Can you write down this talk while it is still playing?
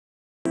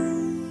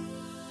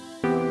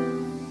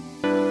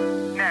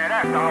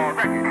You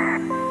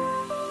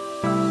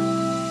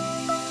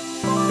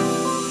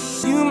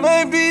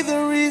may be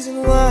the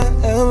reason why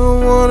I ever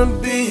wanna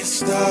be a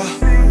star,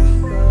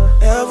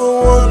 ever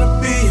wanna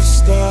be a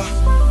star.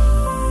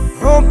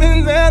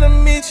 Hoping that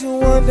I'll meet you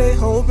one day,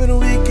 hoping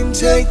we can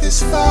take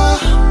this far.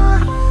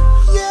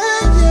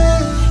 Yeah,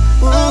 yeah.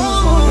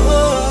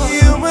 Ooh.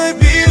 You may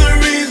be the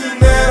reason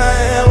that I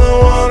ever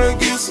wanna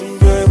get some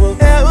paper,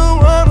 ever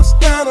wanna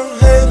start on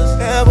haters,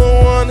 ever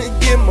wanna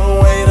get my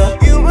weight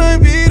up. You may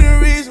be the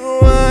reason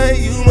why,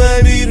 you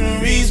may be the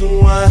reason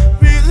why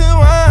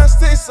I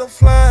stay so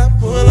fly,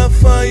 pull up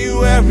for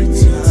you every time.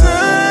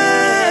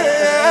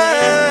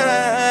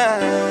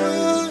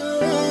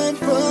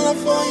 Pull up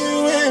for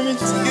you every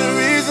time. You're the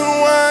reason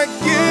why I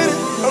get it.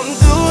 I'm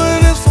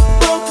doing this for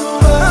both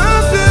of us.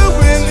 I'm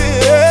doing it.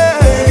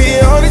 Baby,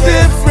 all these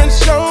different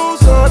shows,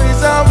 all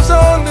these hours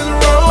on this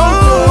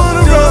road.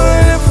 I'm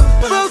doing it for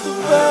both of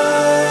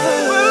us.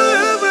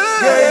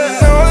 Yeah, you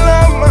know I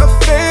love my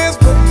fans,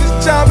 but this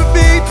job would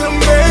be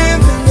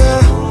demanding.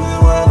 I'm doing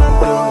what I'm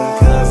doing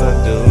 'cause I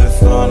do it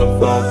for the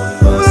both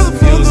of us.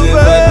 Use it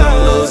but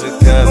don't lose it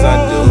 'cause I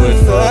do it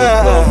for the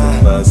both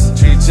of us.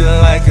 Treat you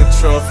like a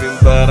trophy,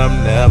 but I'm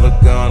never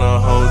gonna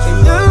hold you.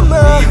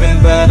 Even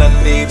but I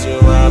need you,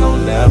 I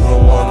don't ever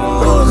wanna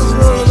lose you.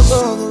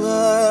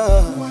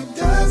 Why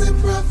does it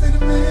profit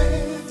a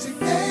man to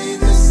gain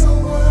this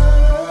whole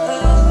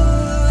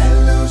world and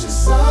lose your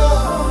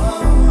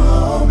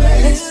soul,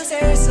 mate?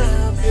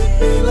 It'd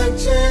be like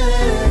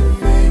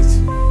checkmate.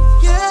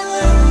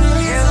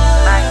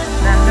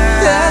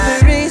 You're the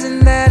reason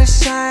that I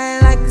shine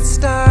like a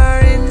star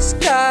in the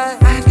sky.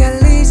 I've got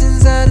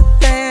legions of the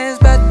fans,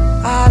 but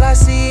all I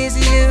see is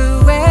you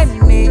and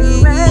me.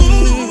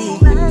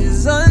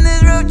 Just on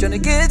this road trying to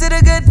get to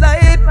the good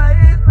life,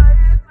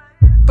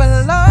 but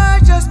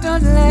Lord, just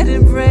don't let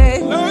it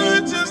break.